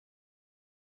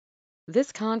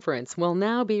This conference will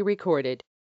now be recorded.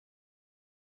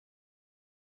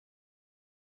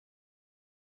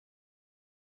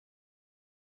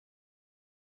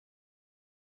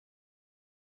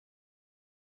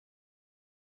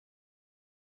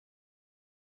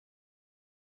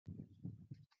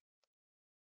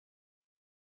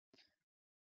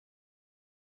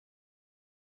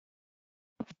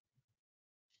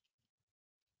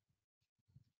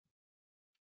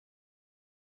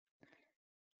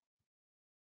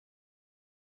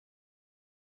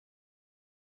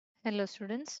 Hello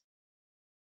students.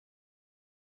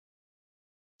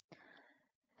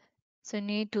 So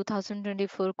NEET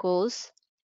 2024 course.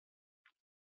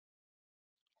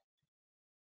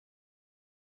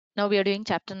 Now we are doing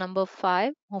chapter number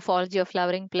 5, Morphology of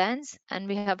Flowering Plants, and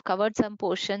we have covered some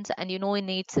portions, and in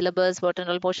NEET syllabus what and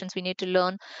all portions we need to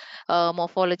learn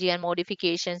morphology and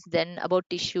modifications, then about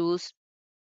tissues,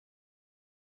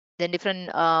 then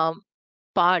different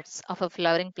parts of a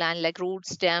flowering plant like root,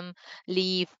 stem,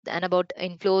 leaf, and about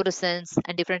inflorescence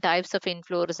and different types of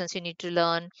inflorescence you need to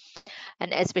learn.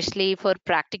 And especially for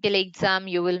practical exam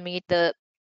you will meet the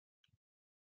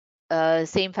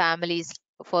same families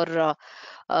for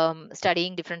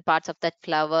studying different parts of that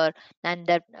flower, and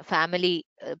that family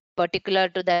particular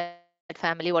to that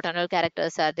family what all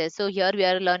characters are there. So here we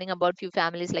are learning about few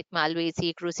families like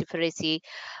Malvaceae, Cruciferaceae,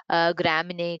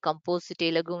 Graminae,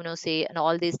 Compositae, Leguminosae, and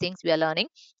all these things we are learning.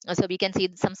 So we can see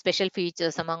some special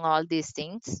features among all these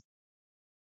things.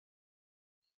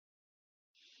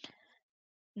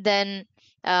 Then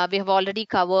we have already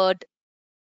covered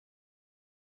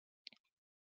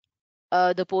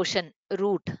the portion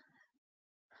root.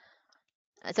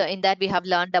 So in that we have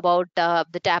learned about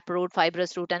the taproot,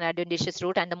 fibrous root, and adventitious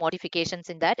root, and the modifications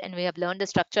in that. And we have learned the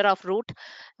structure of root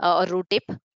or root tip,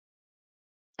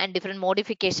 and different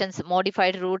modifications,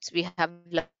 modified roots we have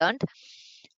learned.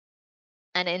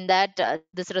 And in that,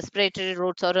 this respiratory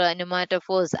roots or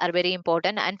pneumatophores are very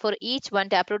important. And for each one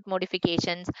taproot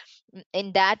modifications,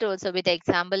 in that also with the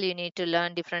example you need to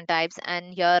learn different types.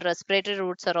 And your respiratory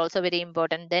roots are also very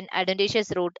important. Then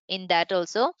adventitious root, in that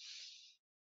also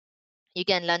you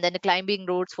can learn. Then the climbing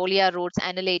roots, foliar roots,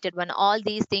 annulated one, all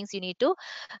these things you need to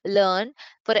learn.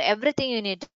 For everything you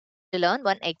need to learn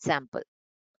one example.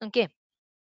 Okay.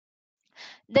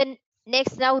 Then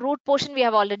next, now root portion we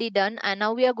have already done, and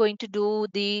now we are going to do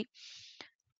the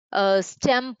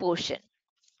stem portion.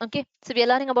 Okay, so we are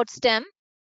learning about stem.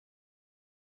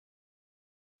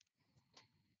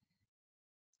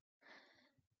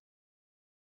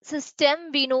 So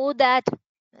stem, we know that,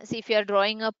 see, if you are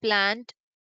drawing a plant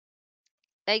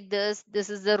like this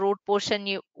is the root portion,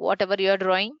 you whatever you are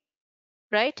drawing,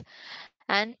 right?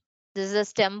 And this is the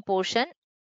stem portion,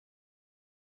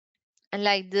 and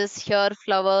like this here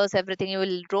flowers, everything you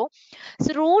will draw.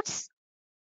 So roots,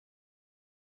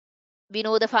 we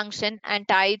know the function and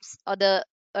types, or the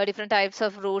different types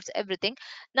of roots, everything.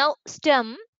 Now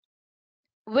stem,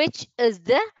 which is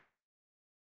the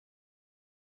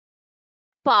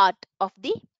part of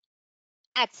the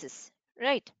axis,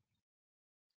 right?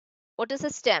 What is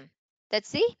a stem? Let's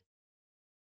see.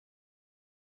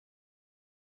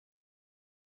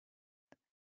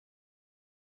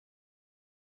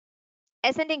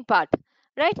 Ascending part,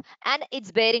 right? And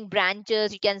it's bearing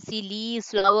branches, you can see leaves,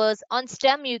 flowers. On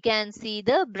stem you can see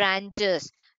the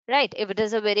branches, right? If it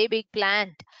is a very big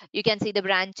plant you can see the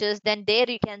branches. Then there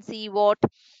you can see what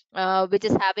which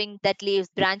is having that leaves,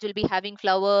 branch will be having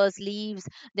flowers, leaves,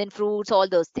 then fruits, all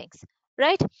those things,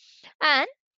 right? And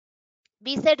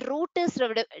we said root is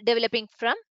developing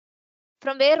from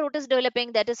where root is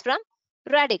developing, that is from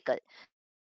radicle.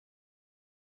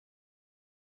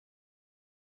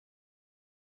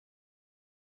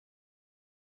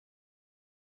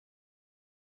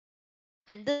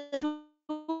 Then this radicle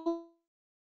will be having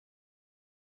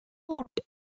roots,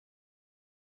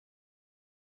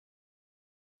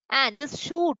 and this root and this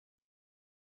shoot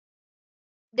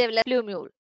develop plumule.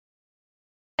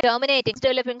 Germinating is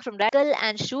developing from radicle,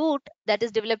 and shoot that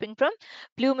is developing from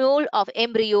plumule of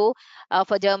embryo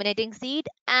for germinating seed.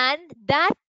 And that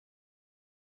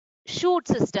shoot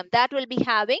system that will be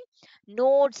having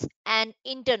nodes and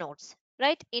internodes,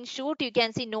 right? In shoot you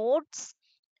can see nodes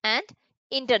and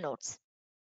internodes,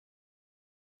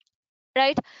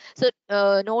 right? So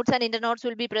nodes and internodes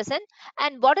will be present.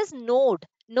 And what is node?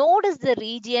 Node is the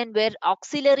region where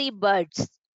auxiliary buds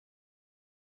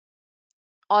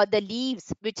or the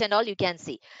leaves, which and all you can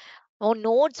see. On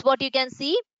nodes, what you can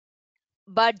see,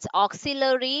 buds,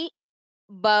 auxiliary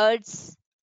buds,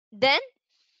 then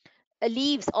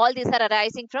leaves, all these are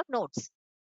arising from nodes.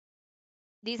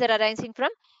 These are arising from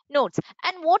nodes.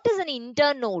 And what is an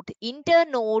internode?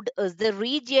 Internode is the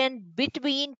region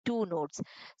between two nodes.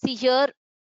 See here,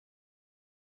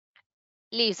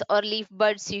 leaves or leaf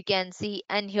buds you can see,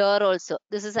 and here also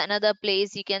this is another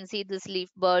place you can see this leaf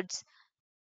buds.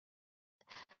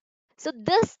 So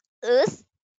this is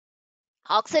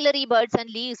auxiliary buds and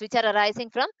leaves which are arising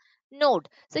from node.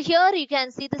 So here you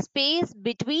can see the space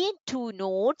between two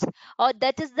nodes, or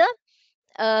that is the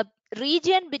uh,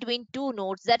 region between two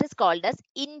nodes, that is called as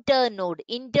internode.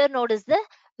 Internode is the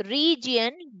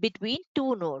region between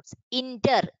two nodes. In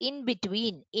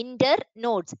between, inter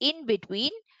nodes, in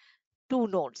between two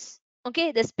nodes.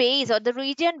 Okay, the space or the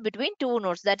region between two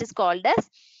nodes, that is called as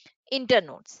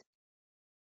internodes.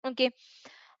 Okay,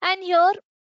 and here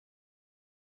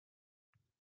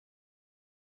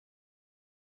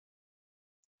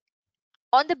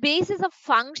on the basis of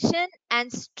function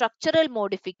and structural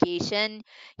modification,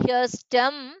 here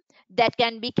stem that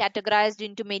can be categorized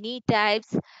into many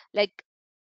types, like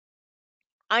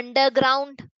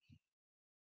underground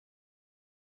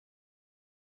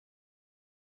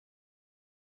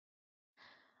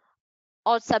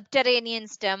or subterranean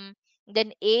stem,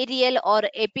 then aerial or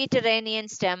epiterranean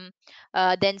stem,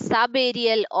 then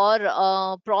subaerial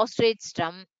or prostrate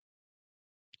stem.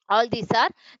 All these are,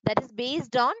 that is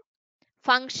based on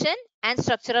function and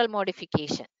structural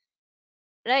modification,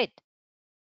 right?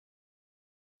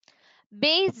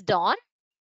 Based on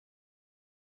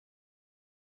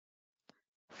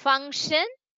function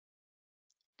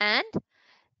and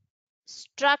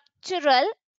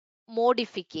structural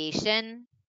modification,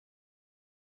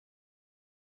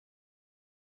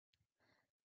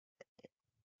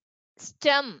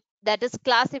 stem that is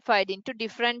classified into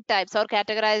different types or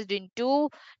categorized into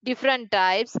different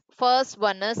types. First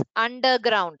one is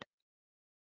underground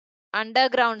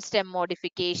stem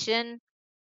modification,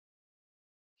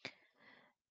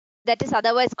 that is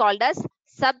otherwise called as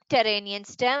subterranean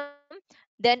stem,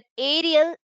 then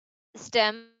aerial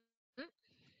stem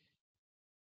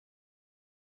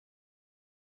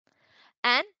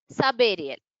and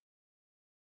subaerial.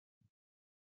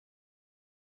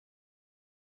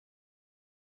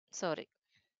 Sorry,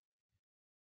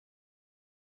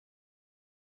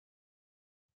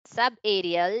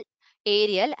 subaerial,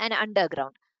 aerial and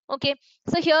underground. Okay,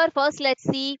 so here first let's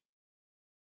see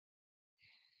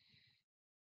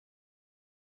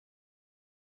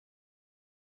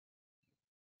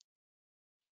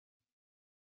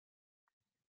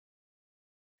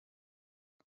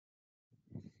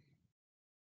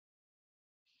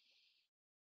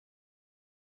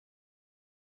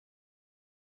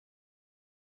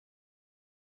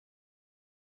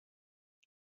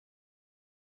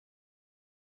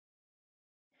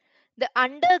the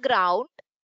underground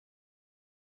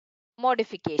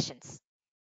modifications.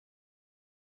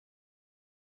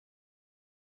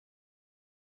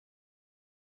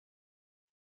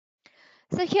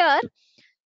 So here,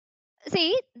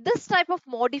 see, this type of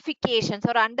modifications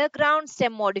or underground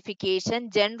stem modification,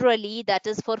 generally that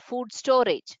is for food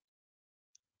storage.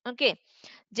 Okay,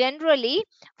 generally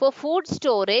for food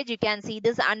storage you can see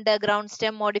this underground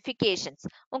stem modifications.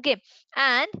 Okay,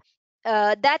 and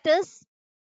that is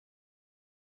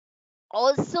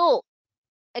also,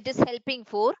 it is helping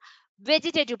for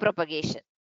vegetative propagation.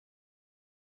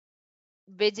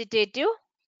 Vegetative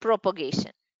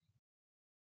propagation.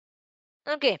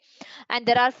 Okay, and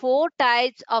there are four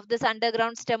types of this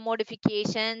underground stem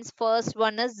modifications. First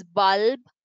one is bulb.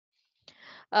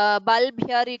 Bulb,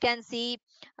 here you can see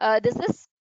this is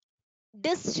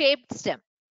disc shaped stem,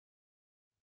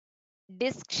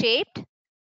 disc shaped,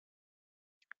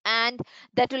 and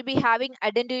that will be having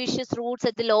adventitious roots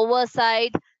at the lower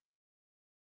side,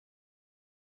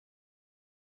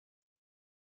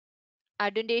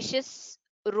 adventitious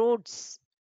roots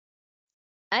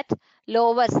at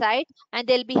lower side, and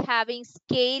they'll be having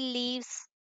scale leaves.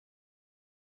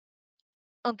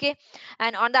 Okay,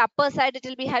 and on the upper side it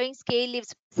will be having scale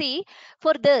leaves. See,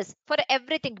 for this, for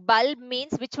everything, bulb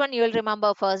means which one you will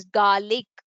remember first? Garlic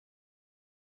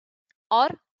or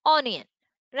onion,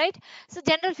 right? So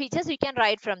general features you can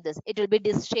write from this. It will be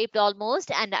disc shaped almost,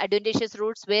 and adventitious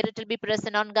roots where it will be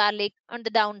present on garlic on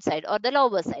the downside or the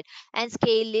lower side, and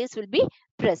scale leaves will be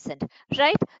present,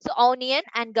 right? So onion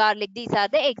and garlic, these are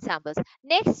the examples.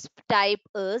 Next type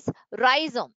is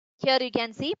rhizome. Here you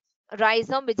can see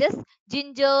rhizome, which is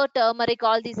ginger, turmeric,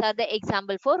 all these are the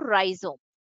example for rhizome.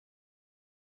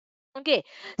 Okay,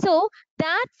 so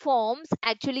that forms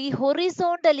actually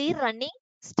horizontally running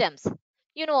stems.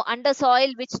 You know, under soil,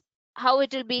 which how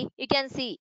it will be, you can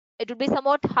see it will be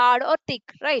somewhat hard or thick,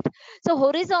 right? So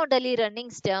horizontally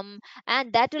running stem,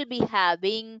 and that will be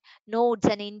having nodes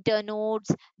and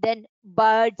internodes. Then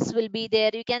buds will be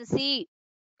there. You can see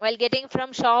while getting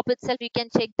from shop itself, you can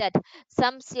check that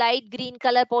some slight green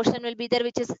color portion will be there,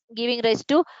 which is giving rise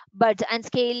to buds, and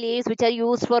scale leaves which are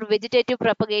used for vegetative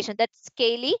propagation. That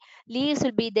scaly leaves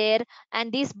will be there,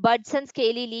 and these buds and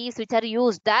scaly leaves which are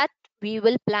used, that we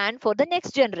will plant for the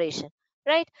next generation,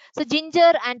 right? So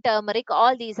ginger and turmeric,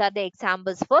 all these are the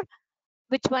examples for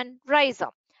which one?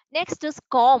 Rhizome. Next is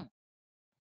corm.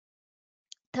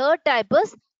 Third type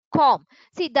is corm.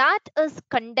 See, that is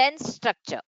condensed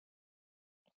structure.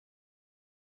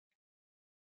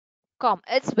 Corm,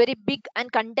 it's very big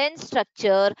and condensed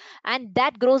structure, and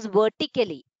that grows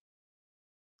vertically.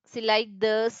 See, like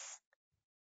this.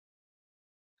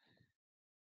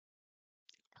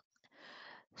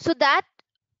 So that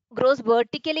grows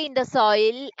vertically in the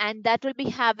soil, and that will be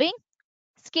having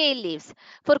scale leaves.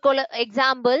 For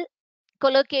example,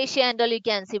 colocasia and all, you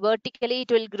can see vertically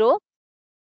it will grow,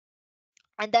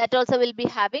 and that also will be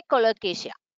having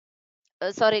colocasia.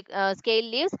 Scale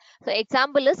leaves. So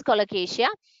example is colocasia.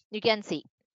 You can see.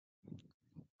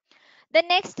 The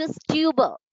next is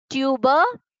tuber. Tuber,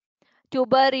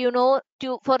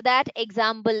 for that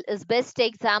example is best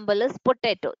example is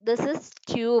potato. This is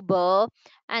tuber,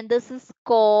 and this is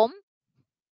corm.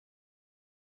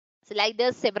 So like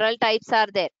this, several types are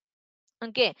there.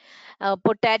 Okay,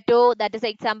 potato, that is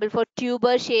example for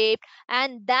tuber shape,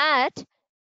 and that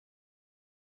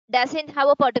doesn't have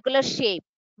a particular shape,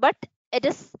 but it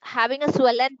is having a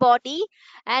swollen body,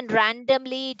 and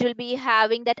randomly it will be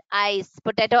having that eyes,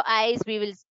 potato eyes, we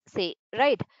will say,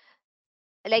 right?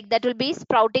 Like that will be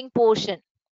sprouting portion.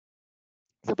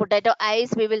 So potato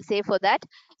eyes we will say for that.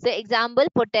 So example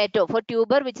potato for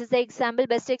tuber, which is the example,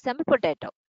 best example potato.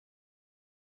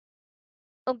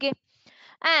 Okay,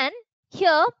 and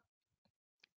here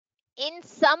in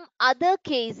some other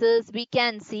cases we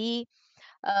can see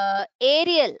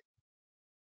aerial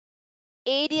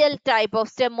type of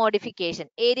stem modification.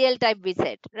 Aerial type we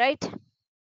said, right?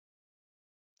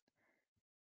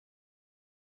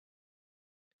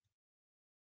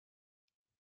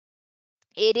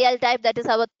 Aerial type, that is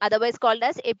otherwise called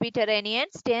as epiterranean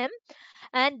stem,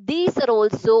 and these are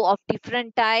also of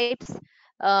different types.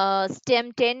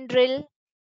 Stem tendril,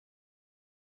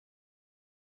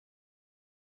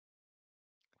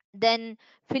 then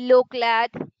phylloclad,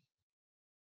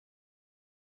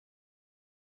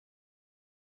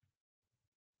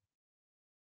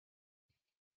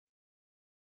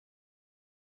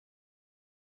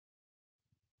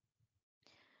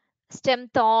 stem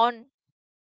thorn,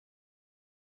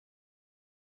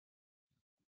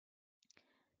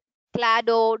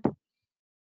 cladode,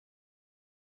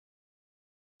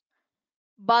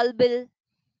 bulbil.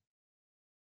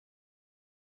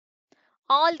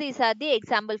 All these are the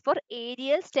example for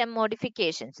aerial stem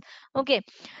modifications. Okay,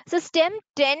 so stem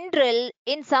tendril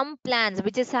in some plants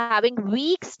which is having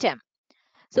weak stem.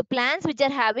 So plants which are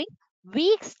having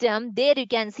weak stem, there you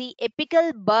can see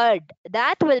apical bud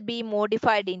that will be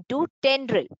modified into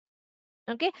tendril.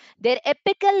 Okay, their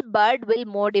apical bud will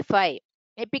modify.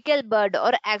 Apical bud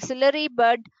or axillary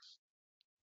bud,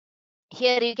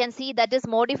 here you can see that is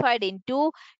modified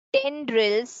into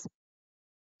tendrils,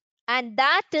 and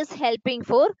that is helping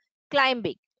for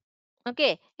climbing.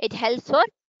 Okay, it helps for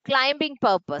climbing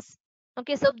purpose.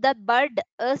 Okay, so the bud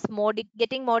is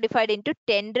getting modified into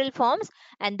tendril forms,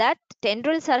 and that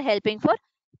tendrils are helping for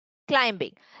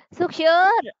climbing. So here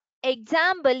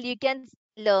example you can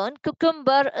learn,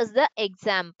 cucumber is the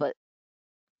example.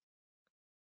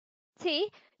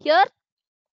 See here,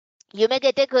 you may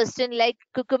get a question like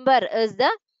cucumber is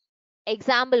the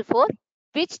example for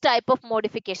which type of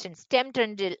modification? Stem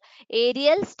tendril,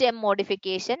 aerial stem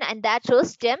modification, and that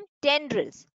shows stem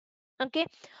tendrils. Okay,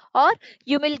 or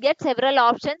you will get several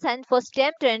options, and for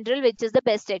stem tendril, which is the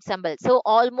best example. So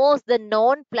almost the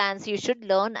known plants you should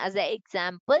learn as an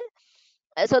example,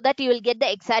 so that you will get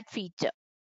the exact feature.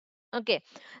 Okay,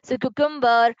 so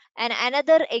cucumber, and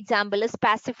another example is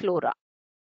passiflora.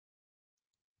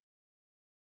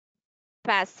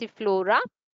 Passiflora,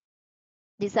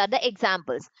 these are the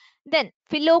examples. Then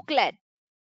phylloclad.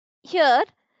 Here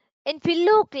in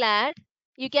phylloclad,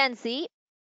 you can see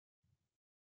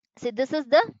this is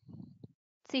the,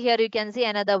 see here you can see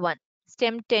another one,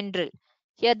 stem tendril.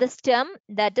 Here the stem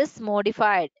that is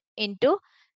modified into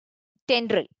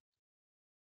tendril.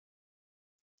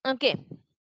 Okay,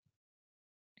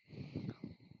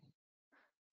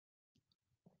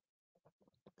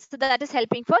 so that is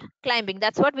helping for climbing.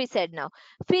 That's what we said now.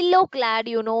 Phylloclad,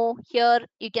 here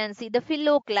you can see the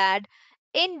phylloclad.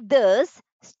 In this,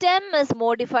 stem is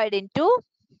modified into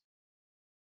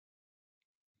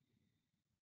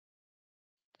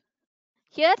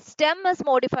here stem is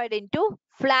modified into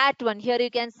flat one. Here you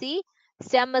can see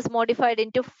stem is modified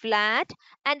into flat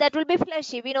and that will be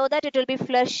fleshy. We know that it will be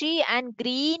fleshy and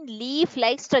green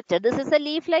leaf-like structure. This is a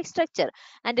leaf-like structure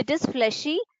and it is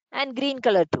fleshy and green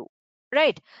color too.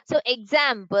 Right. So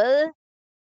examples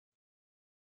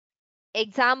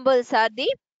are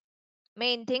the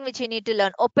main thing which you need to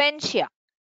learn. Opentia.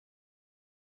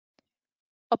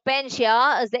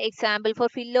 Opentia is the example for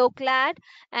phylloclad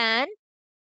and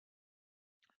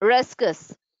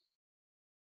ruscus.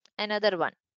 Another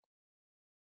one.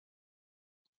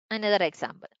 Another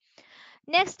example.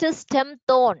 Next is stem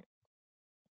thorn.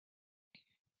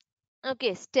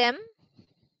 Okay, stem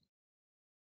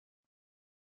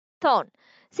thorn.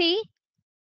 See,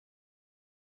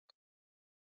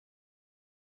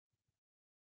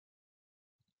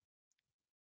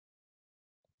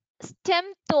 stem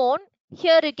thorn.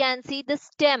 Here you can see the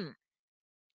stem.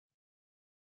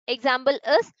 Example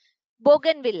is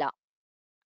bougainvillea.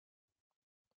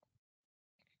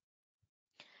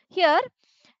 Here,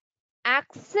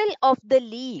 axil of the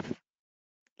leaf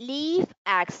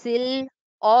axil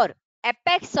or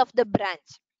apex of the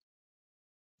branch,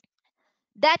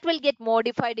 that will get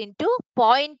modified into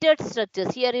pointed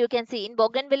structures. Here you can see in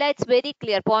bougainvillea, it's very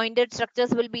clear. Pointed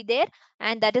structures will be there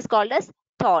and that is called as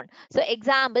thorn. So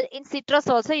example, in citrus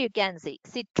also you can see.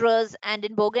 Citrus and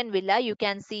in bougainvillea, you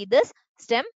can see this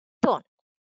stem thorn.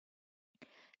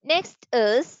 Next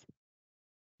is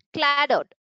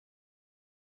cladode.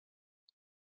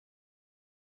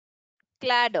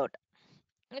 Cladode.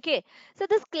 Okay, so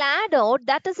this cladode,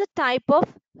 that is a type of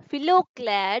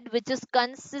phylloclad which is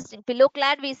consisting.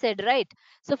 Phylloclad we said, right?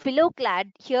 So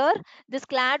phylloclad here, this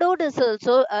cladode is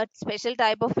also a special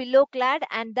type of phylloclad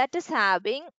and that is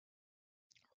having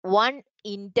one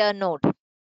internode.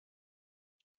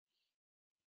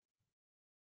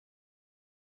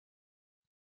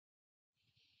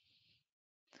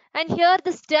 And here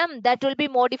the stem that will be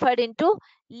modified into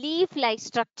leaf-like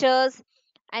structures.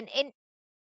 And in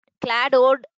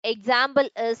cladode, example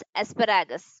is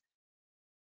asparagus.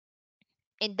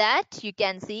 In that you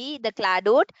can see the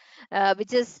cladode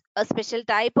which is a special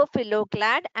type of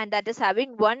phylloclad and that is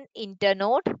having one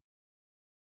internode.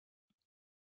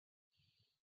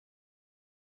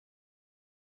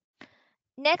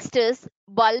 Next is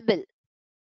bulbil.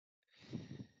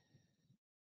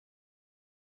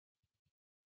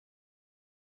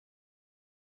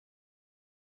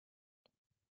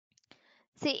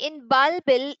 See, in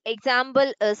bulbil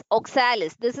example is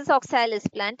oxalis. This is oxalis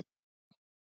plant.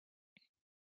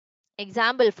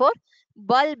 Example for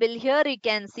bulbil, here you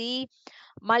can see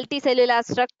multicellular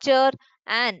structure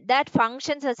and that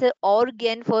functions as an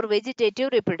organ for vegetative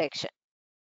reproduction.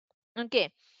 Okay,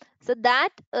 so that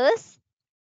is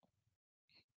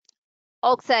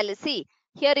oxalis. See,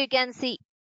 here you can see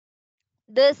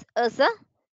this is a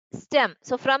stem.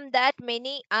 So from that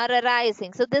many are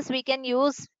arising. So this we can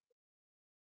use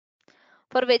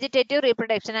for vegetative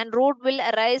reproduction and root will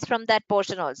arise from that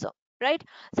portion also, right?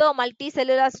 So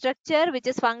multicellular structure which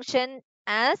is function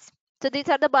as, so these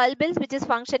are the bulbils which is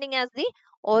functioning as the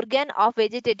organ of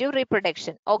vegetative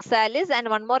reproduction. Oxalis and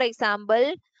one more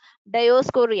example,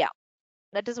 Dioscorea.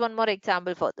 That is one more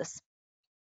example for this.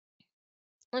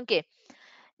 Okay.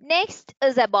 Next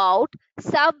is about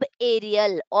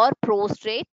subaerial or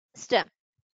prostrate stem.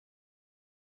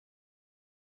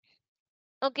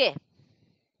 Okay.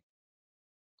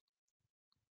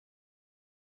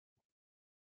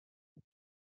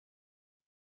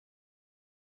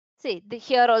 See,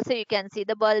 here also you can see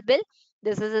the bulbil.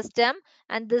 This is a stem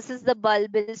and this is the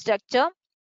bulbil structure.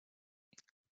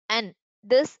 And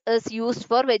this is used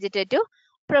for vegetative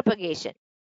propagation.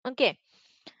 Okay.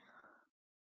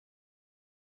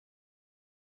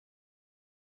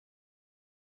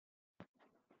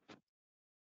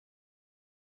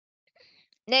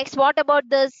 Next, what about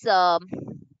this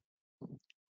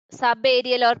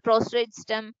subaerial or prostrate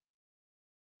stem?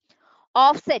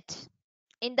 Offset.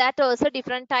 In that also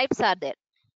different types are there.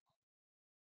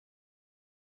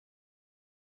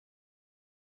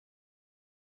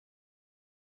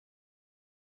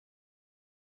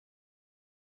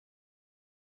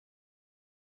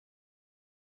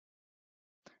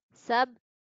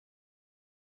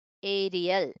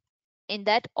 Subaerial. In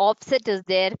that offset is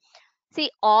there. See,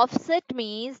 offset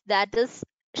means that is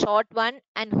short one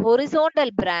and horizontal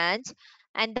branch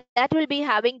and that will be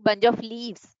having bunch of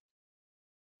leaves.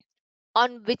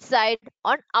 On which side?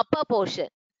 On upper portion.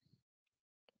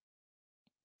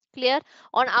 Clear?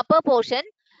 On upper portion,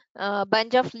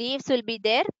 bunch of leaves will be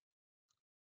there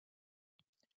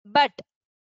but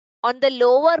on the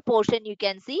lower portion you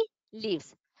can see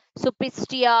leaves. So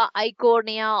pistia,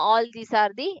 icornia, all these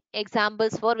are the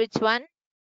examples for which one?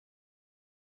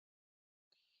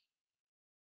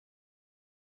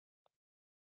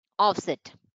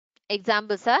 Offset.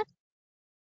 Examples are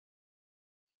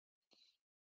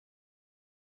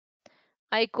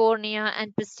icornia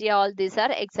and pistia, all these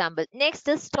are examples. Next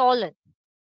is stolon.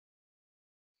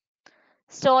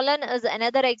 Stolon is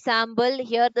another example.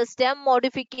 Here the stem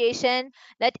modification,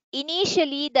 that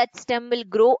initially that stem will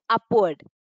grow upward.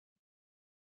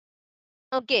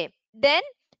 Okay, then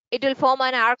it will form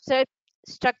an arc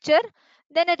structure,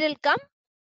 then it will come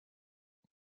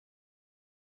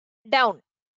down,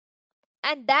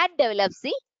 and that develops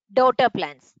the daughter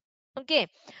plants. Okay,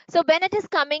 so when it is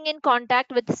coming in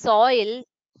contact with soil,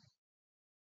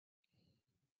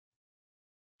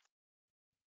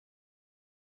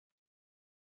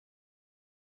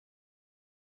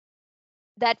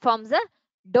 that forms a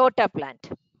daughter plant,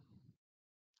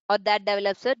 or that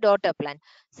develops a daughter plant.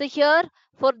 So here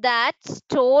for that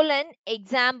stolen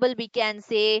example, we can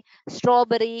say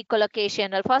strawberry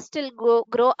collocation. First it will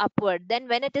grow upward, then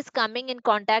when it is coming in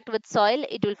contact with soil,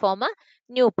 it will form a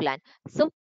new plant. So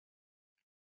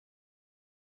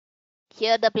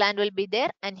here the plant will be there,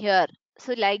 and here,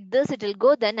 so like this it will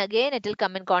go, then again it will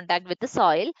come in contact with the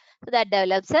soil, so that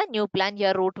develops a new plant.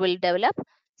 Here root will develop,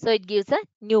 so it gives a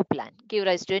new plant, give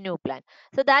rise to a new plant.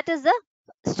 So that is the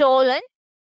stolen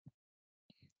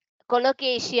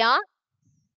colocasia,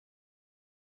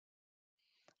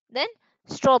 then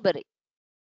strawberry.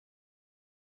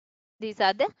 These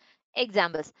are the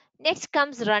examples. Next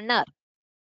comes runner.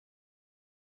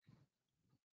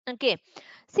 Okay,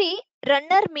 see,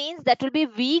 runner means that will be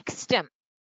weak stem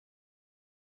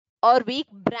or weak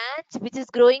branch which is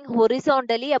growing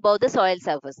horizontally above the soil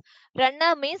surface.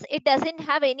 Runner means it doesn't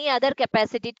have any other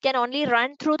capacity. It can only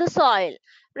run through the soil,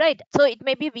 right? So it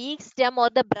may be weak stem or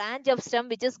the branch of stem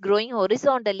which is growing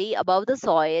horizontally above the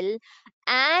soil,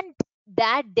 and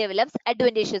that develops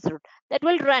adventitious root that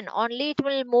will run. Only it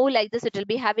will move like this. It will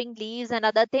be having leaves and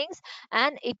other things,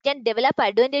 and it can develop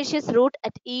adventitious root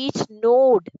at each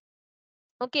node.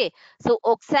 Okay, so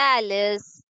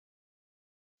oxalis,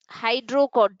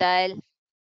 hydrocotyle,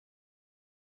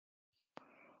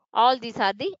 all these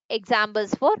are the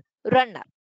examples for runner.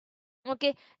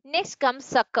 Okay, next comes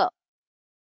sucker.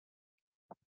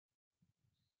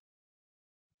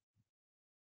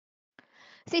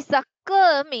 See,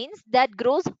 sucker means that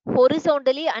grows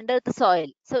horizontally under the soil.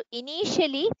 So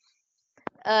initially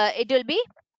it will be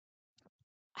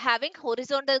having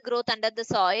horizontal growth under the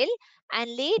soil, and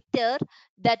later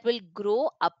that will grow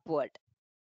upward.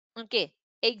 Okay,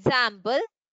 example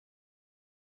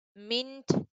mint,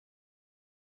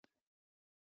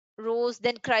 rose,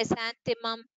 then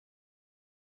chrysanthemum.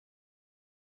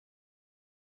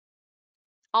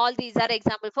 All these are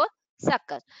example for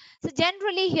sucker. So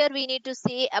generally here we need to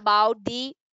say about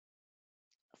the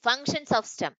functions of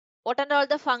stem. What are all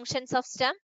the functions of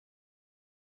stem?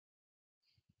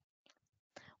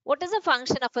 What is the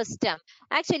function of a stem?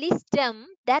 Actually, stem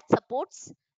that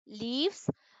supports leaves,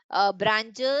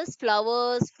 branches,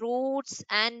 flowers, fruits,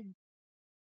 and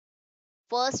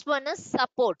first one is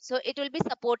support. So it will be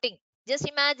supporting. Just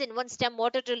imagine one stem,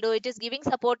 what it will do. It is giving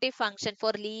supportive function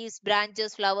for leaves,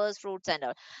 branches, flowers, fruits, and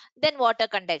all. Then water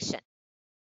conduction.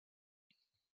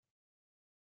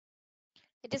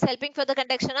 It is helping for the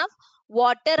conduction of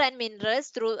water and minerals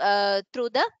through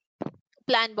the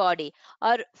plant body,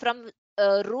 or from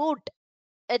root.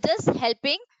 It is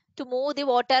helping to move the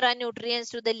water and nutrients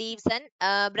to the leaves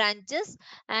and branches,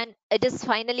 and it is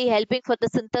finally helping for the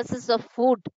synthesis of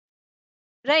food,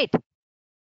 right?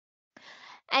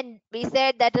 And we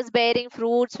said that is bearing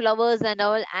fruits, flowers, and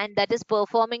all, and that is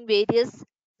performing various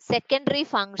secondary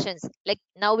functions. Like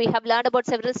now we have learned about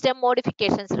several stem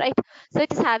modifications, right? So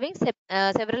it is having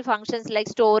several functions like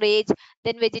storage,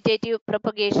 then vegetative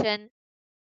propagation.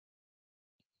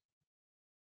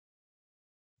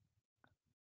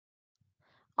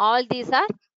 All these are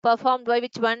performed by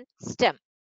which one? Stem.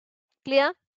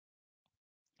 Clear?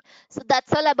 So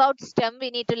that's all about STEM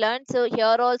we need to learn. So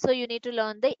here also you need to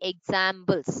learn the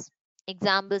examples.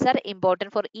 Examples are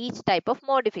important for each type of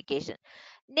modification.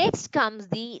 Next comes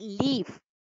the leaf.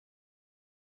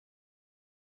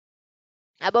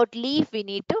 About leaf we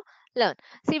need to learn.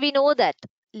 See, we know that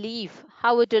leaf,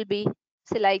 how it will be.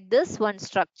 See, like this one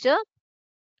structure,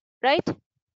 right?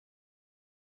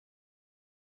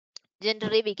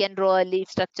 Generally we can draw a leaf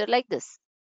structure like this.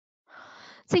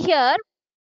 So here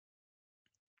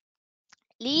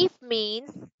leaf means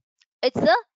it's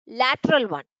a lateral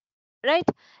one, right?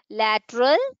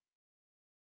 Lateral,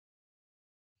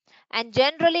 and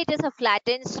generally it is a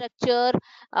flattened structure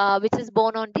which is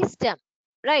born on the stem,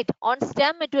 right? On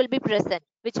stem it will be present.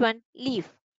 Which one? Leaf.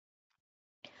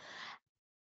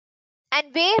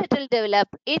 And where it will develop?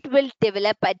 It will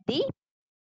develop at the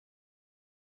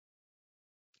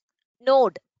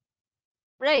node,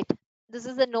 right? This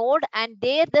is the node, and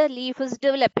there the leaf is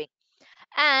developing.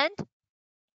 And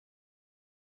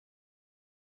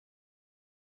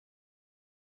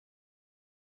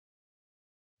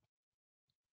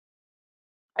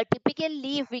a typical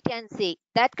leaf, we can say,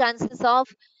 that consists of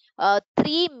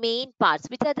three main parts.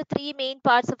 Which are the three main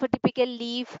parts of a typical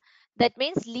leaf? That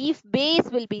means leaf base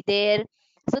will be there.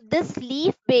 So this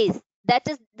leaf base, that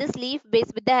is this leaf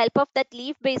base, with the help of that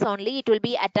leaf base only, it will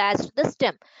be attached to the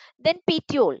stem. Then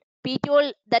petiole.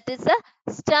 Petiole, that is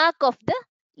a stalk of the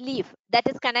leaf that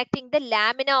is connecting the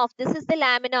lamina of, this is the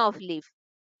lamina of leaf.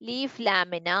 Leaf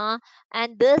lamina,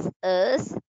 and this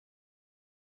is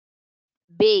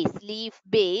base, leaf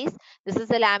base. This is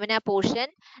the lamina portion.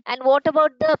 And what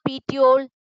about the petiole?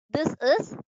 This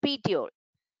is petiole,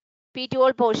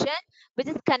 petiole portion, which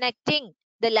is connecting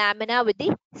the lamina with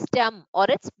the stem or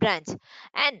its branch.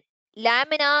 And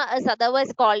lamina is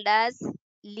otherwise called as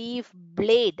leaf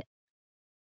blade.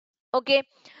 Okay,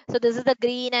 so this is the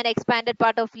green and expanded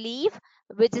part of leaf,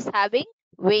 which is having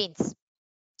veins,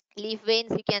 leaf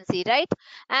veins, you can see, right?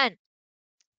 And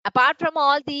apart from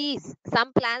all these,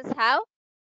 some plants have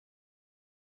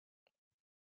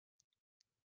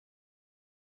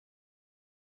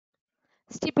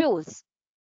stipules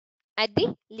at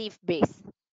the leaf base.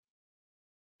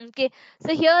 Okay,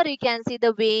 so here you can see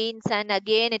the veins, and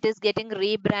again it is getting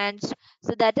rebranched.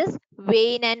 So that is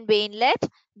vein and veinlet.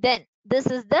 Then this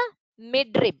is the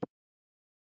midrib,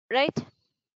 right?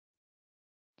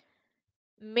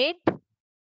 Midrib.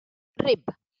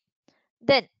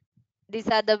 Then these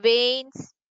are the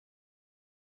veins,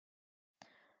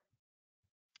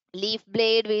 leaf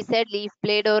blade, we said leaf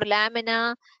blade or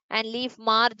lamina, and leaf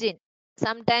margin.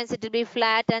 Sometimes it will be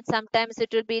flat and sometimes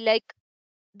it will be like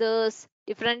those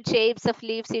different shapes of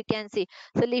leaves you can see.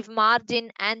 So leaf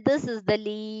margin, and this is the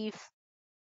leaf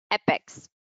apex.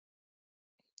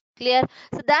 Clear?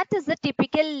 So that is the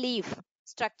typical leaf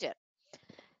structure.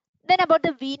 Then about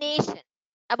the venation.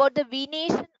 About the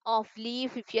venation of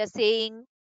leaf, if you are saying,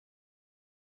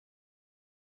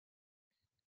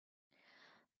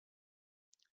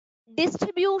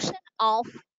 distribution of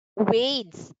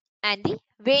veins and the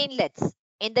veinlets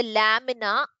in the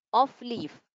lamina of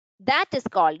leaf, that is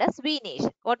called as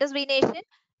venation. What is venation?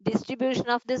 Distribution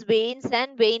of these veins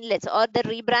and veinlets, or the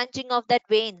rebranching of that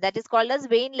vein, that is called as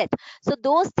veinlet. So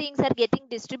those things are getting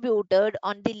distributed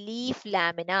on the leaf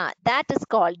lamina, that is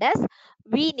called as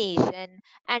venation.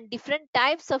 And different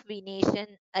types of venation,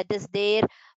 it is there.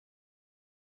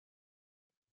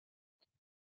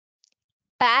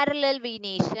 Parallel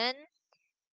venation,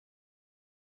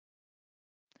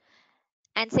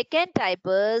 and second type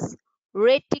is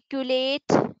reticulate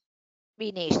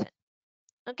venation.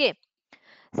 Okay,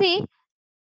 see,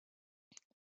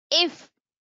 if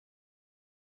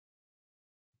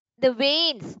the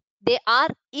veins, they are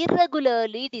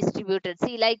irregularly distributed,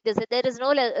 see like this, there is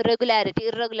no regularity,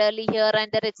 irregularly here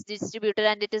and there it's distributed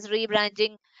and it is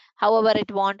rebranching however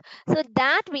it want. So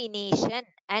that venation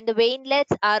and the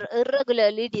veinlets are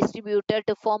irregularly distributed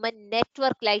to form a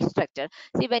network like structure.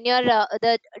 See, when you're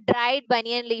the dried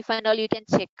banyan leaf and all, you can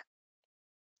check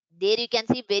there, you can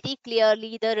see very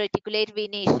clearly the reticulate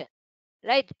venation,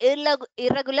 right?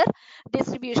 Irregular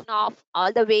distribution of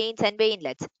all the veins and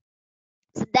veinlets.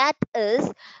 So that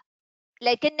is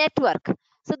like a network.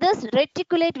 So this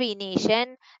reticulate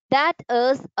venation, that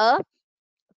is a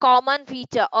common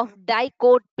feature of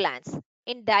dicot plants.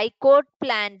 In dicot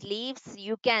plant leaves,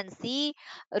 you can see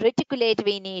reticulate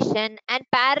venation and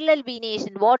parallel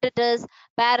venation. What it is?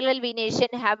 Parallel venation.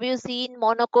 Have you seen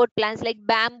monocot plants like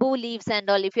bamboo leaves and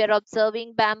all? If you're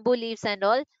observing bamboo leaves and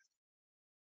all,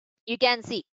 you can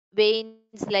see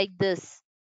veins like this.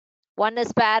 One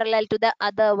is parallel to the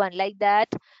other one, like that.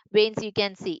 Veins you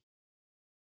can see.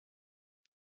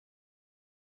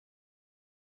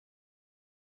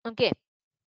 Okay.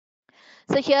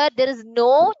 So here there is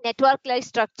no network-like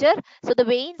structure. So the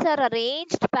veins are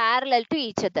arranged parallel to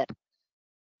each other.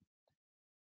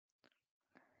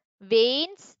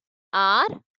 Veins are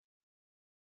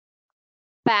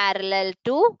parallel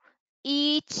to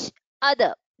each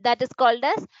other. That is called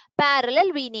as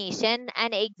parallel venation.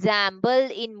 An example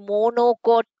in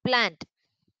monocot plant.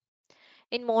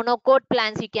 In monocot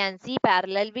plants, you can see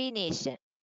parallel venation.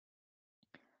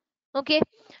 Okay.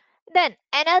 Then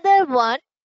another one,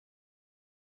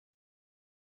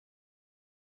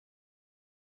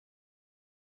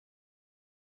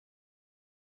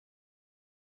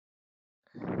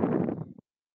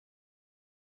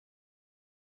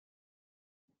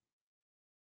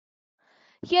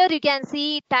 Here you can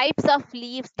see types of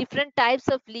leaves, different types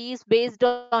of leaves based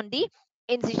on the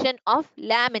incision of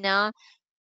lamina.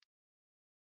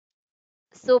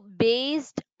 So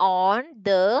based on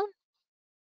the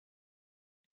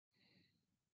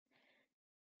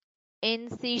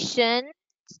incision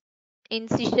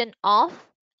incision of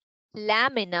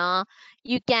lamina,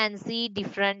 you can see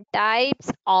different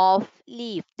types of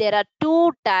leaf. There are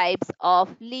two types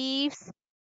of leaves.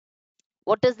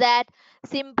 What is that?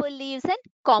 Simple leaves and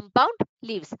compound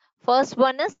leaves. First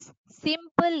one is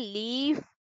simple leaf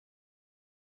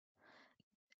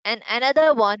and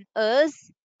another one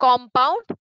is compound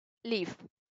leaf.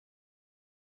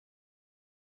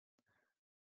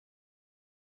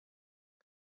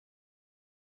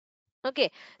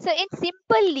 Okay, so in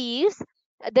simple leaves,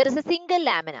 there is a single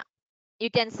lamina.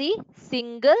 You can see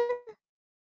single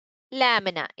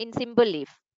lamina in simple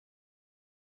leaf.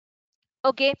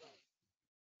 Okay,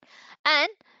 and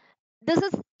this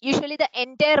is usually the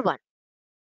entire one.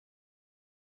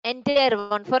 Entire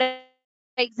one. For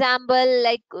example,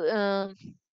 like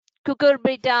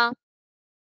cucurbita,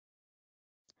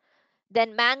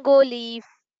 then mango leaf,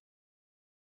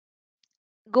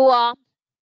 guava,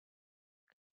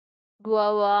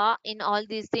 guava. In all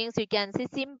these things, you can see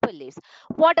simple leaves.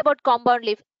 What about compound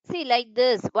leaf? See, like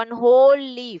this, one whole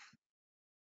leaf.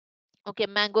 Okay,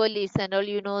 mango leaves and all,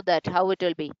 you know that how it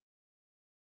will be.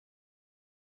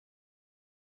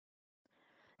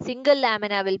 Single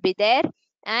lamina will be there,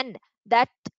 and that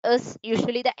is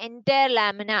usually the entire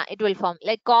lamina it will form.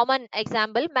 Like common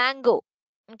example, mango.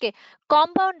 Okay,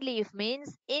 compound leaf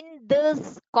means in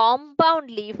this compound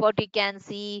leaf, what you can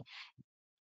see,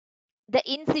 the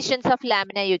incisions of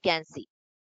lamina you can see.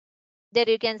 There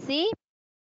you can see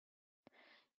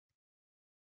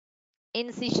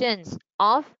incisions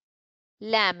of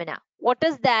lamina. What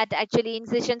is that actually?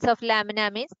 Incisions of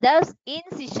lamina means those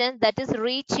incisions that is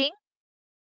reaching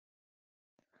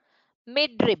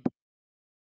midrib.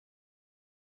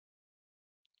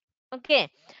 Okay,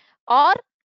 or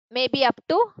maybe up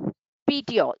to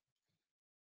petiole.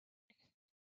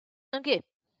 Okay,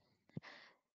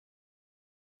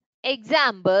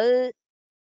 example,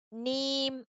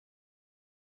 neem,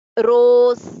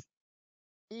 rose,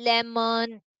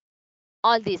 lemon,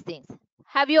 all these things.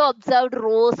 Have you observed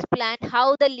rose plant,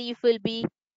 how the leaf will be?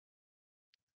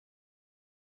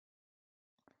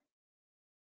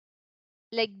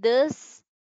 Like this.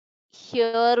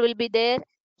 Here will be there,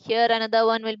 here another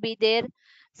one will be there.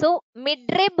 So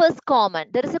midrib is common.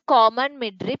 There is a common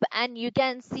midrib and you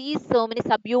can see so many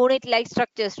subunit like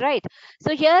structures, right?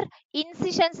 So here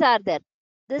incisions are there.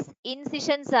 These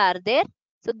incisions are there.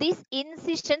 So these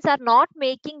incisions are not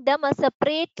making them a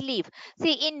separate leaf.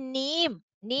 See in neem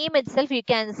itself you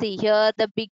can see here the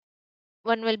big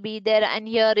one will be there, and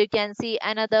here you can see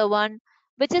another one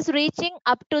which is reaching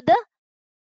up to the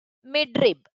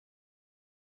midrib,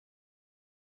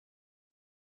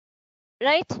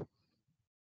 right?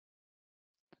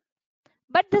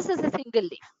 But this is a single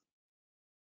leaf.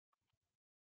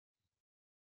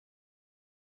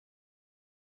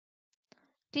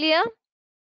 Clear?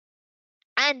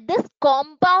 And this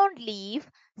compound leaf,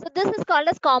 so this is called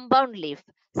as compound leaf.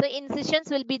 So incisions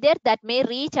will be there that may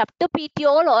reach up to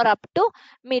petiole or up to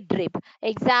midrib.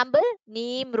 Example,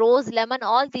 neem, rose, lemon,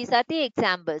 all these are the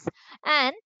examples.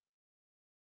 And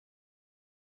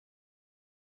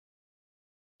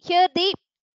here the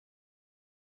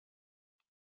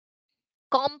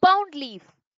compound leaf.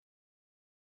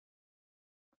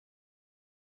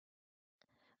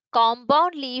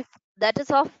 Compound leaf, that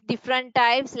is of different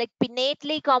types like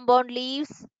pinnately compound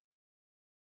leaves,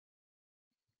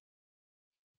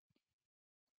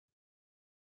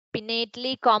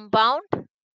 pinnately compound.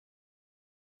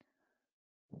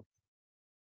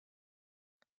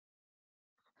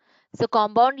 So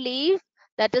compound leaf,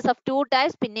 that is of two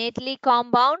types, pinnately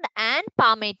compound and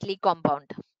palmately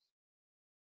compound.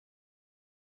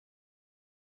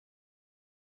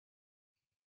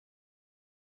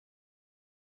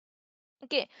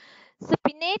 Okay, so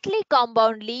pinnately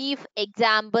compound leaf,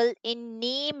 example in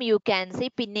neem you can see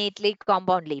pinnately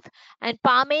compound leaf, and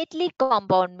palmately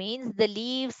compound means the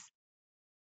leaves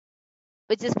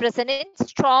which is present in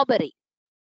strawberry,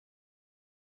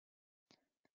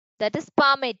 that is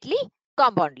palmately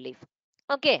compound leaf.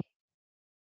 Okay,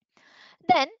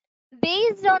 then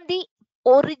based on the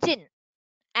origin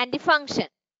and the function,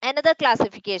 another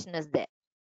classification is there.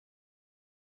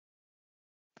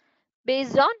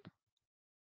 Based on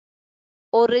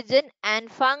origin and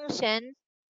function,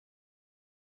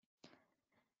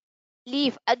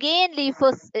 leaf, again leaf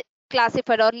was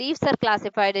classified, or leaves are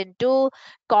classified into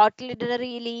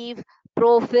cotyledonary leaf,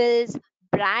 prophylls,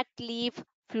 bracts leaf,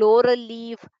 floral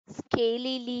leaf,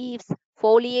 scaly leaves,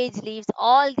 foliage leaves.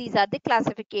 All these are the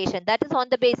classification. That is on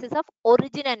the basis of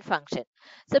origin and function.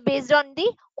 So based on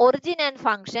the origin and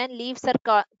function, leaves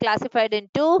are classified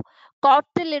into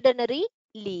cotyledonary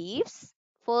leaves.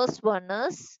 First one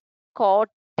is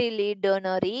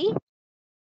cotyledonary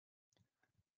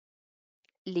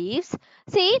leaves.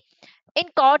 See, in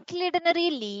cotyledonary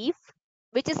leaf,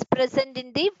 which is present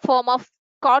in the form of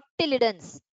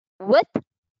cotyledons with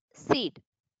seed.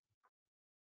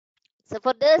 So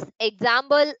for this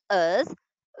example is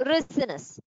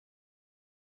resinous.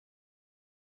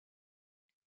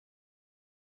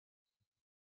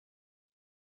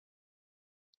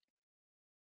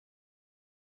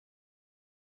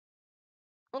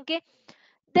 Okay.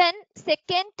 Then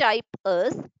second type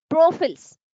is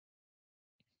prophylls.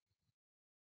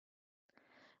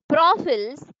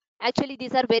 Prophylls, actually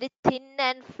these are very thin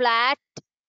and flat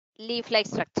leaf-like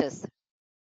structures.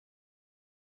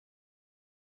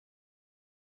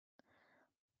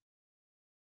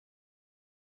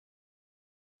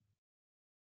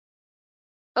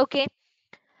 Okay.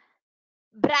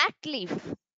 Bract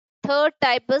leaf. Third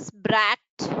type is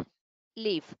bract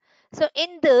leaf. So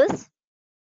in this,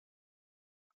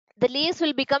 the leaves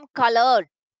will become colored.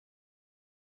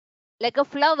 Like a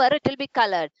flower, it will be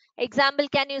colored. Example,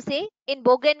 can you say? In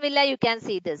bougainvillea, you can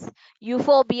see this.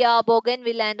 Euphorbia,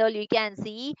 bougainvillea and all, you can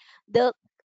see the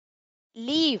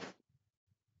leaf.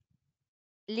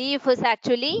 Leaf is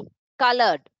actually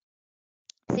colored.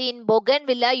 See, in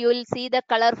bougainvillea, you will see the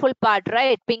colorful part,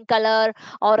 right? Pink color,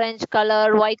 orange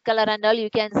color, white color and all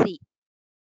you can see.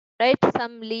 Right?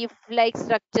 Some leaf-like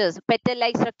structures,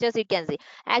 petal-like structures you can see.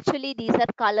 Actually, these are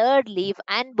colored leaf,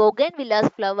 and bougainvillea's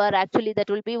flower, actually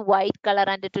that will be white color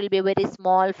and it will be a very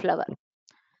small flower.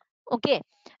 Okay,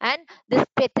 and this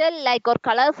petal like or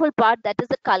colorful part, that is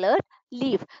the colored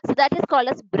leaf. So that is called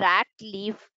as bract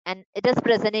leaf, and it is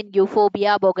present in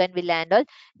euphorbia, bougainvillea and all.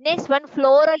 Next one,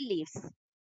 floral leaves.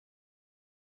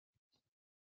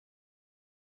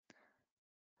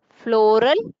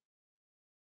 Floral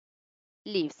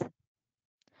leaves.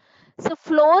 So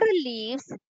floral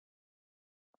leaves,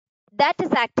 that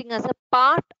is acting as a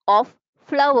part of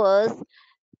flowers,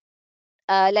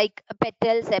 like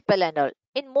petals, sepal and all.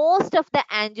 In most of the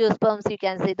angiosperms, you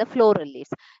can see the floral leaves.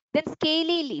 Then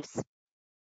scaly leaves.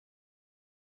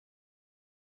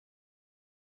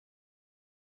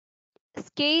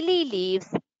 Scaly leaves.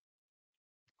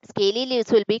 Scaly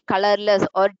leaves will be colorless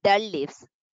or dull leaves.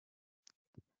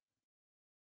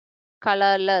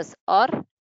 Colorless or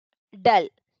dull.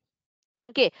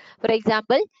 Okay. For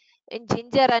example, in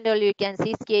ginger and all, you can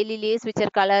see scaly leaves which are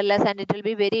colorless and it will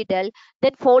be very dull.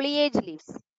 Then foliage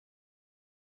leaves.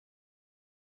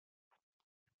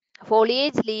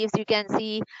 Foliage leaves, you can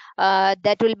see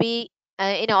that will be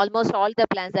in almost all the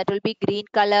plants, that will be green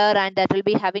color and that will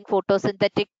be having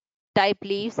photosynthetic type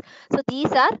leaves. So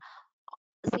these are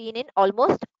seen in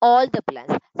almost all the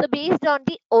plants. So based on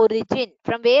the origin,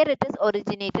 from where it is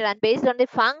originated, and based on the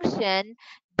function,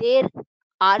 there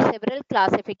are several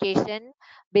classification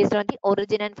based on the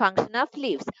origin and function of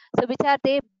leaves. So which are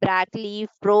they? Bracts leaf,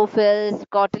 prophylls,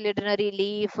 cotyledonary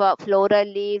leaf, floral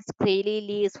leaves, scaly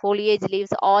leaves, foliage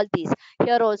leaves, all these.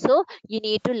 Here also you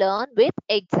need to learn with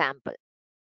example.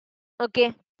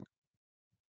 Okay.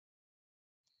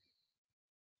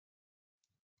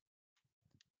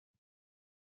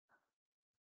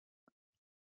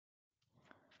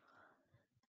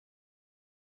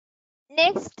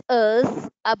 Next is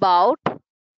about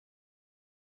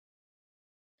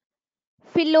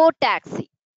phyllotaxy.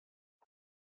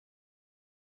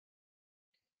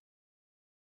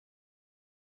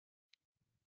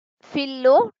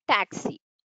 Phyllotaxy.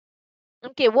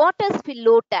 Okay, what is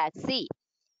phyllotaxy?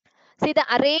 See, the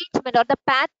arrangement or the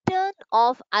pattern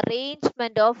of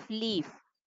arrangement of leaf.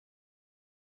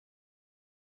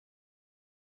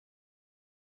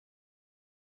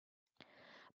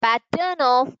 Pattern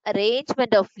of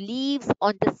arrangement of leaves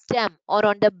on the stem or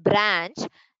on the branch,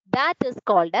 that is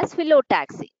called as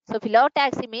phyllotaxy. So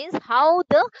phyllotaxy means how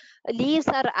the leaves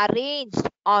are arranged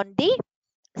on the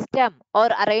stem or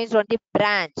arranged on the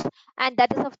branch, and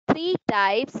that is of three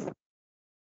types.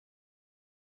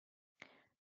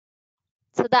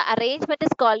 So the arrangement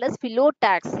is called as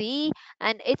phyllotaxy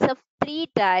and it's of three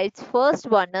types. First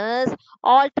one is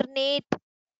alternate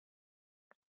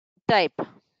type.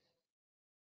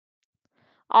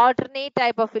 Alternate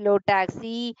type of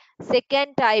phyllotaxy.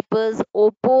 Second type is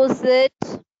opposite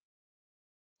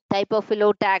type of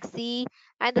phyllotaxy.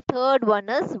 And the third one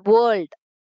is world.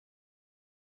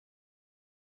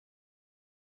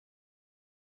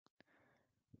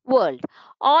 world.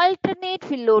 Alternate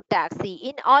phyllotaxy.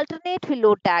 In alternate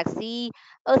phyllotaxy,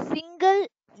 a single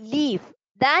leaf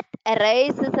that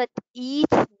arises at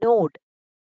each node.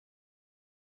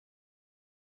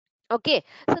 Okay,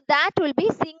 so that will be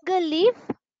single leaf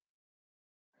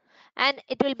and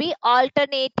it will be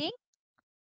alternating,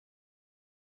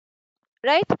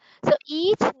 right? So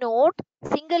each node,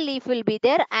 single leaf will be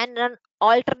there and on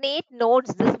alternate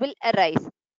nodes this will arise,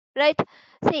 right?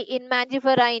 See, in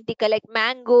Mangifera indica like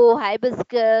mango,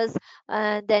 hibiscus,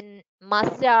 then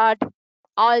mustard,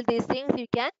 all these things you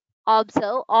can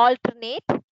observe alternate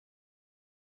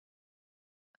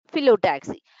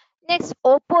phyllotaxy. Next,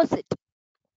 opposite.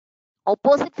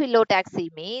 Opposite phyllotaxy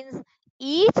means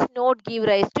each node give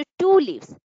rise to two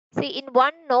leaves. See, in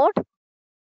one node,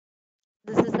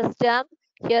 this is the stem.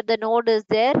 Here the node is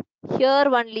there. Here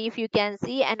one leaf you can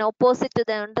see, and opposite to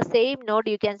the same node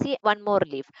you can see one more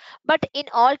leaf. But in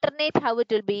alternate, how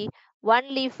it will be?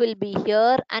 One leaf will be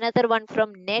here, another one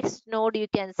from next node you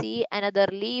can see another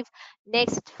leaf.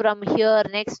 Next from here,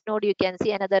 next node you can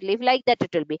see another leaf. Like that it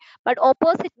will be. But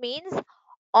opposite means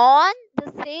on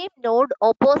the same node,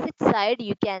 opposite side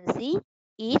you can see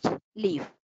each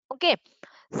leaf. Okay.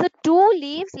 So two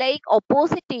leaves like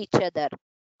opposite to each other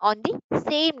on the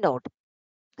same node.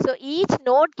 So each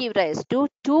node gives rise to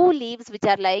two leaves which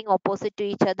are lying opposite to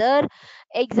each other.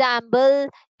 Example,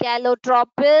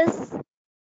 Calotropis.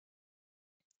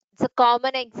 It's a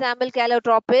common example,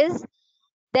 Calotropis.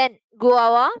 Then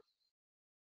guava.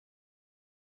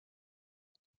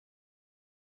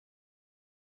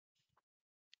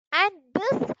 And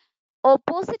this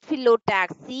opposite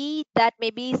phyllotaxy that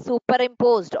may be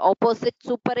superimposed, opposite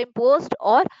superimposed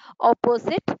or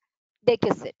opposite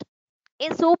decussate.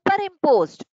 In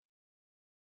superimposed,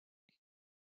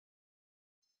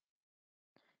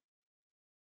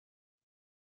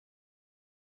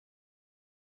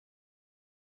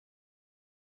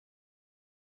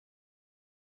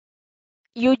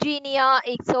 Eugenia,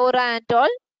 Ixora and all,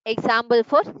 example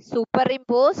for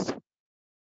superimposed.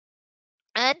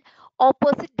 And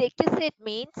opposite decussate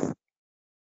means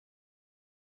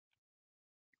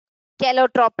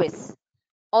Calotropis,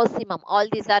 Ocimum. All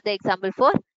these are the example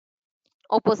for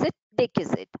opposite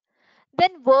decussate.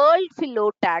 Then world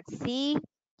phyllotaxy.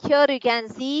 Here you can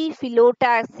see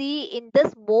phyllotaxy in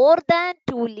this more than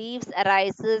two leaves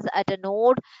arises at a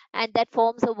node and that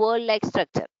forms a world-like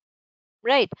structure.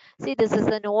 Right. See, this is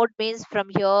a node means from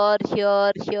here,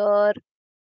 here, here,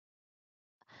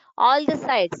 all the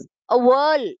sides. A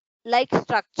world-like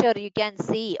structure you can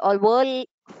see or world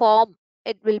form.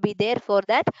 It will be there for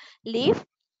that leaf,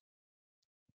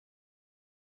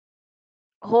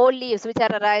 whole leaves which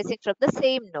are arising from the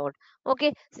same node.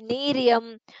 Okay. So,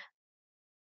 Nerium,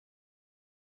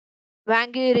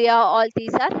 Vanguria, all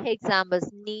these are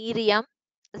examples. Nerium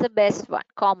is the best one,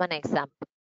 common example.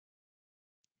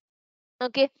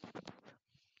 Okay,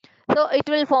 so it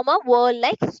will form a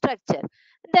wall-like structure.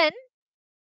 Then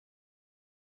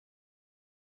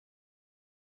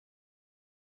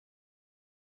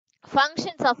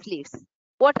functions of leaves.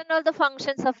 What are all the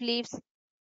functions of leaves?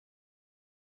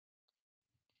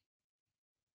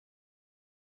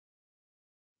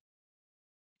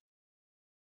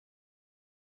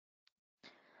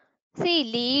 See,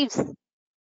 leaves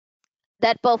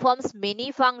that performs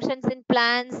many functions in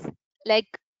plants. Like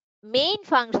main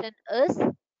function is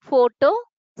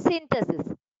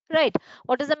photosynthesis. Right.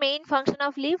 What is the main function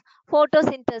of leaf?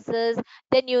 Photosynthesis.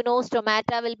 Then you know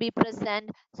stomata will be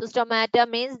present. So stomata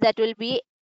means that will be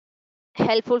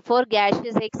helpful for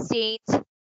gaseous exchange,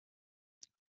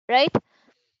 right?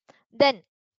 Then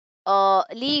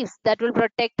leaves that will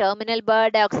protect terminal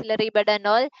bud, auxiliary bud and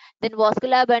all. Then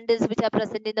vascular bundles which are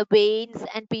present in the veins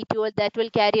and petiole that will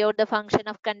carry out the function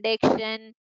of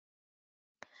conduction.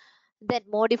 Then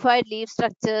modified leaf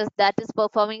structures that is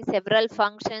performing several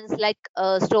functions like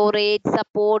storage,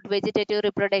 support, vegetative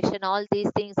reproduction. All these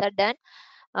things are done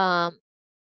um,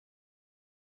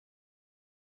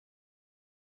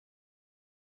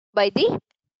 by the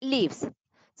leaves.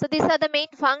 So these are the main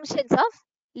functions of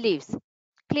leaves.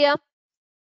 Clear?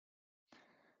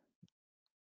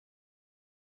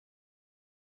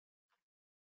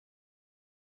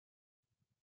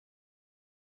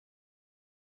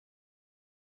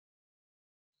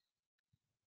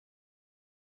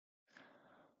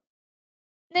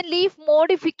 Then leaf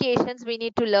modifications we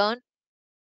need to learn.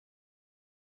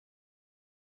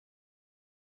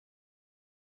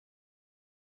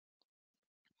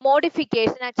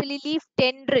 Modification, actually leaf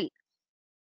tendril.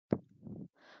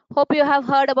 Hope you have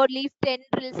heard about leaf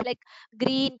tendrils like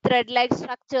green thread-like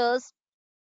structures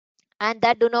and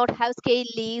that do not have scale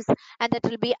leaves and that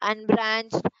will be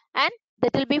unbranched and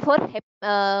that will be for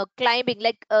climbing,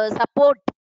 like support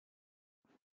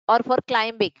or for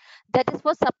climbing. That is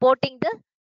for supporting the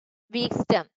weak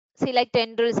stem. See, like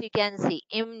tendrils you can see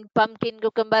in pumpkin,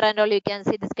 cucumber and all, you can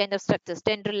see this kind of structures,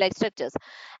 tendril like structures.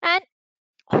 And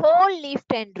whole leaf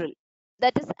tendril,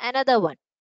 that is another one.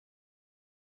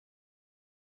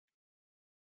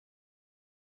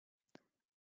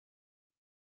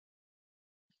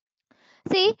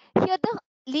 See here, the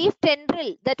leaf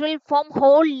tendril that will form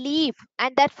whole leaf,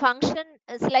 and that function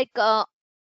is like the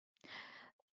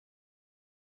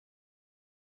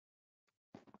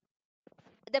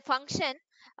function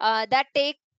that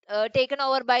taken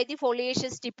over by the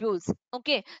foliaceous stipules.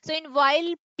 Okay, so in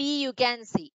wild pea you can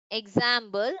see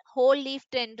example whole leaf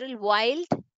tendril, wild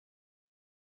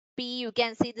pea you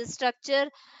can see the structure.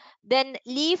 Then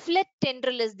leaflet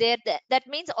tendril is there. That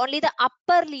means only the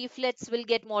upper leaflets will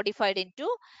get modified into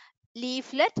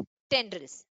leaflet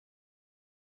tendrils.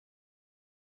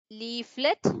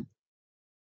 Leaflet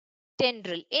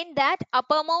tendril. In that,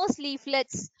 uppermost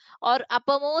leaflets or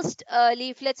uppermost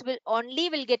leaflets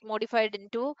will get modified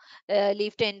into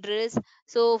leaf tendrils.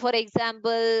 So for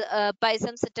example,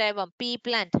 Pisum sativum, pea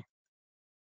plant.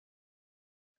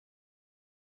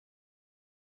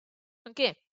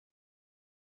 Okay.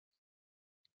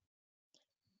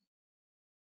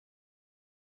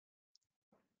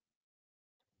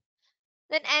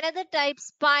 Then another type,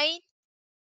 spine.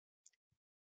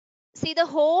 See, the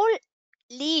whole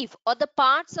leaf or the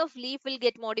parts of leaf will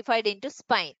get modified into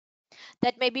spine.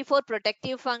 That may be for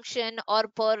protective function or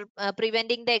for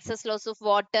preventing the excess loss of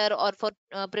water or for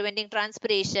preventing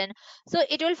transpiration. So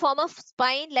it will form a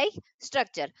spine like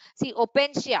structure. See,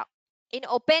 opentia. In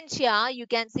opentia you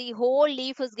can see whole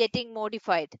leaf is getting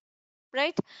modified,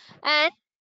 right? And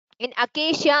in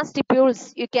acacia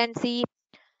stipules you can see.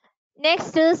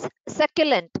 Next is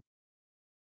succulent.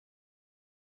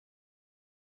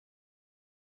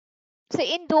 So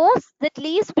in those, that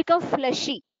leaves become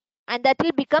fleshy and that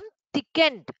will become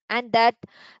thickened, and that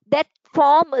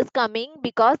form is coming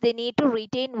because they need to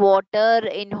retain water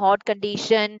in hot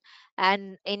condition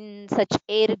and in such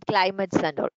arid climates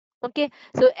and all. Okay,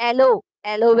 so aloe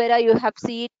vera you have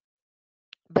seen,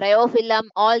 bryophyllum,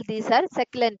 all these are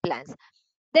succulent plants.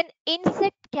 Then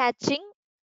insect catching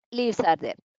leaves are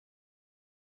there,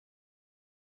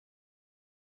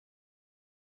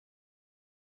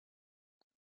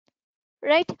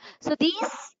 right? So these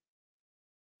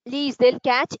leaves, they'll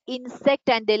catch insect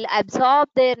and they'll absorb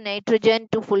their nitrogen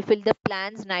to fulfill the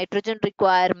plant's nitrogen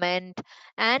requirement,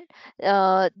 and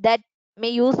that may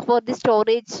use for the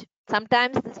storage.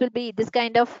 Sometimes this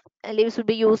kind of leaves will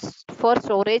be used for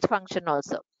storage function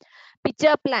also.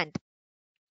 Pitcher plant.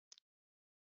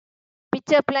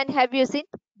 Pitcher plant, have you seen?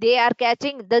 They are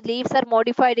catching, the leaves are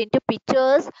modified into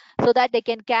pitchers so that they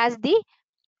can catch the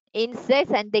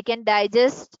insects and they can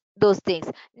digest those things.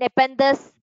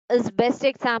 Nepenthes is best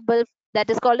example, that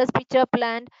is called as pitcher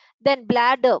plant. Then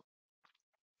bladder.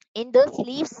 In those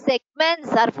leaf segments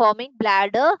are forming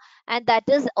bladder, and that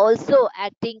is also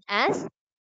acting as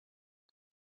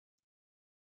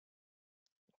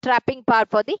trapping part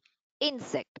for the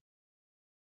insect.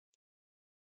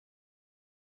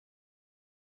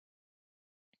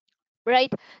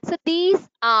 Right. So these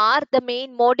are the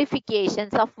main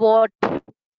modifications of what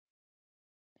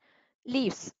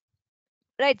leaves.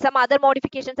 Right, some other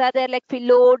modifications are there like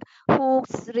phyllodes,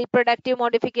 hooks, reproductive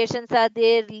modifications are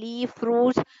there, leaf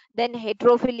roots, then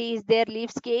heterophyly is there,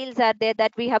 leaf scales are there.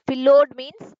 That we have phyllodes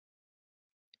means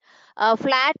a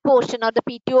flat portion or the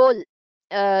petiole,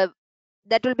 uh,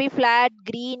 that will be flat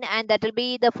green, and that will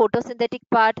be the photosynthetic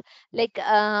part like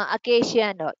acacia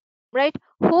and all, right?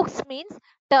 Hooks means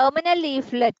terminal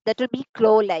leaflet, that will be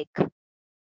claw like.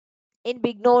 In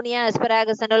bignonia,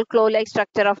 asparagus and all, claw like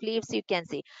structure of leaves you can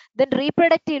see. Then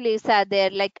reproductive leaves are there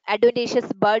like adventitious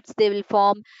buds they will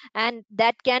form, and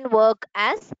that can work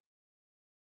as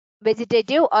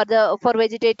vegetative or the for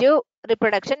vegetative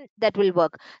reproduction, that will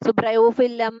work. So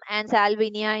bryophyllum and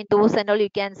salvinia, in those and all you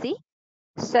can see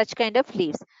such kind of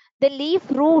leaves. The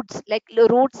leaf roots, like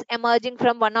roots emerging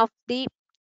from one of the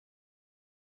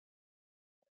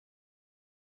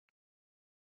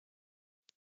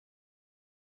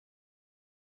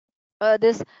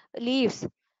this leaves,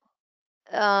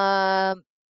 uh,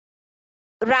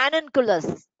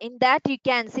 ranunculus. In that you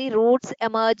can see roots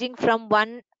emerging from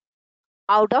one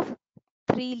out of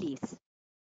three leaves.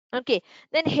 Okay,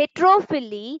 then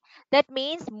heterophily, that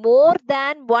means more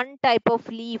than one type of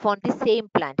leaf on the same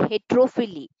plant.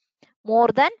 Heterophily, more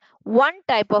than one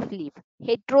type of leaf.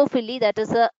 Heterophily, that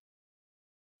is a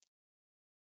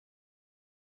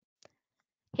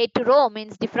hetero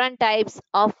means different types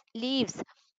of leaves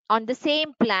on the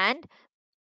same plant.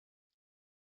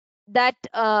 that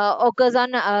occurs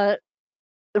on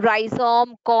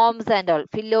rhizome, corms and all,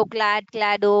 phylloclad,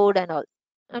 cladode and all.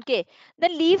 Okay,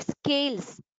 then leaf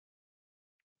scales.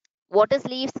 What is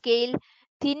leaf scale?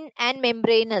 Thin and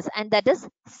membranous, and that is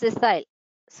sessile.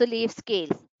 So leaf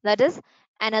scales, that is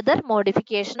another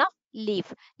modification of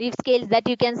leaf. Leaf scales that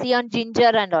you can see on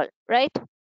ginger and all, right?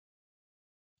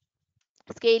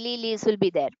 Scaly leaves will be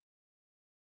there.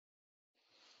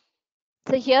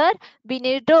 So here we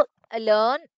need to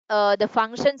learn the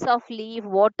functions of leaf.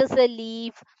 What is a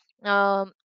leaf?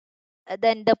 Um,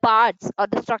 then the parts or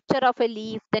the structure of a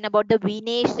leaf. Then about the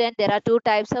venation. There are two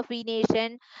types of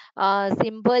venation.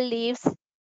 Simple leaves,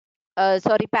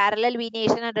 sorry, parallel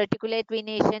venation and reticulate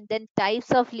venation. Then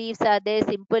types of leaves are there,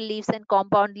 simple leaves and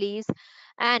compound leaves.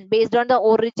 And based on the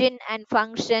origin and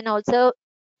function also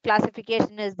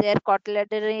classification is there: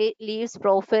 cotyledonary leaves,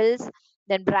 profiles,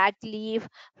 then bracts leaf,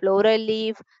 floral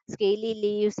leaf, scaly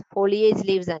leaves, foliage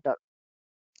leaves and all,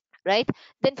 right?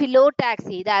 Then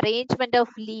phyllotaxy, the arrangement of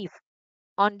leaf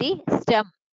on the stem,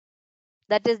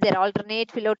 that is their alternate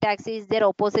phyllotaxy is there,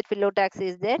 opposite phyllotaxy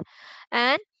is there,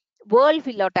 and world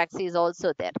phyllotaxy is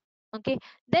also there. Okay,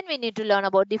 then we need to learn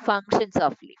about the functions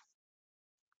of leaf.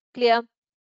 Clear?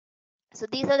 So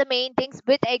these are the main things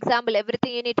with example.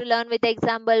 Everything you need to learn with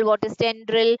example. What is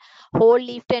tendril, whole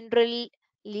leaf tendril,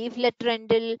 leaflet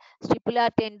tendril, stipular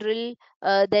tendril,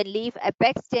 then leaf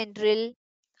apex tendril.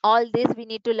 All this we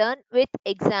need to learn with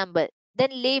example.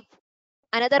 Then leaf,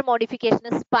 another modification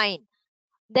is spine,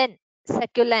 then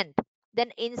succulent, then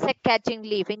insect catching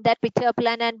leaf. In that pitcher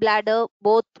plant and bladder,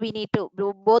 both we need to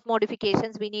do, both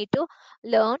modifications we need to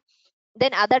learn.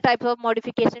 Then other type of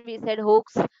modification we said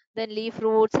hooks, then leaf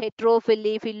roots,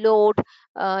 heterophyll, phyllote,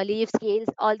 leaf scales.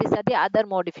 All these are the other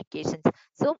modifications.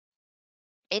 So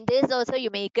in this also you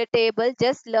make a table,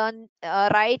 just learn,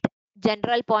 write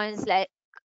general points like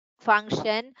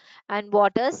function and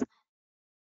what is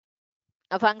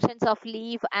functions of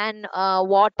leaf, and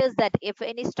what is that, if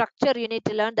any structure you need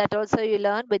to learn, that also you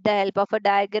learn with the help of a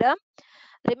diagram.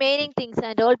 Remaining things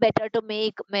and all better to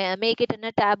make it in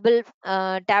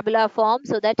a tabular form,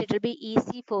 so that it will be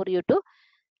easy for you to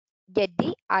get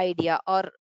the idea or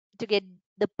to get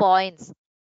the points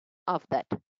of that.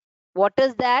 What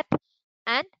is that?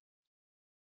 And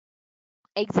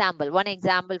example, one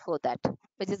example for that,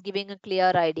 which is giving a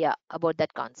clear idea about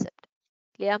that concept.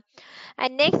 Clear?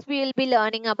 And next we will be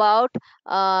learning about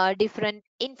different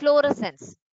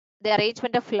inflorescence, the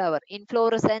arrangement of flower,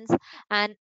 inflorescence.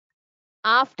 And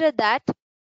after that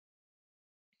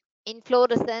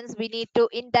inflorescence, we need to,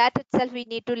 in that itself we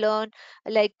need to learn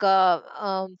like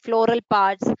floral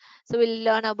parts. So we'll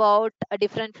learn about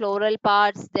different floral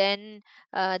parts, then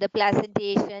the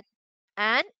placentation,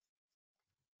 and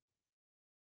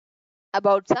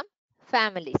about some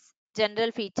families,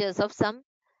 general features of some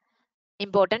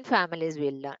important families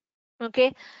we'll learn.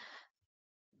 Okay,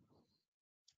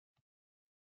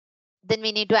 then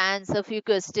we need to answer a few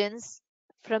questions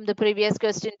from the previous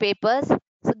question papers.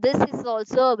 So this is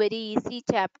also a very easy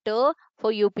chapter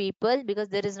for you people, because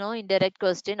there is no indirect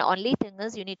question. Only thing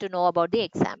is you need to know about the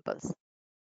examples.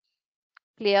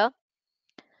 Clear?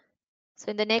 So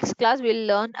in the next class we'll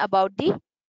learn about the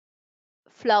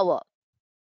flower.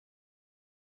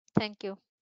 Thank you.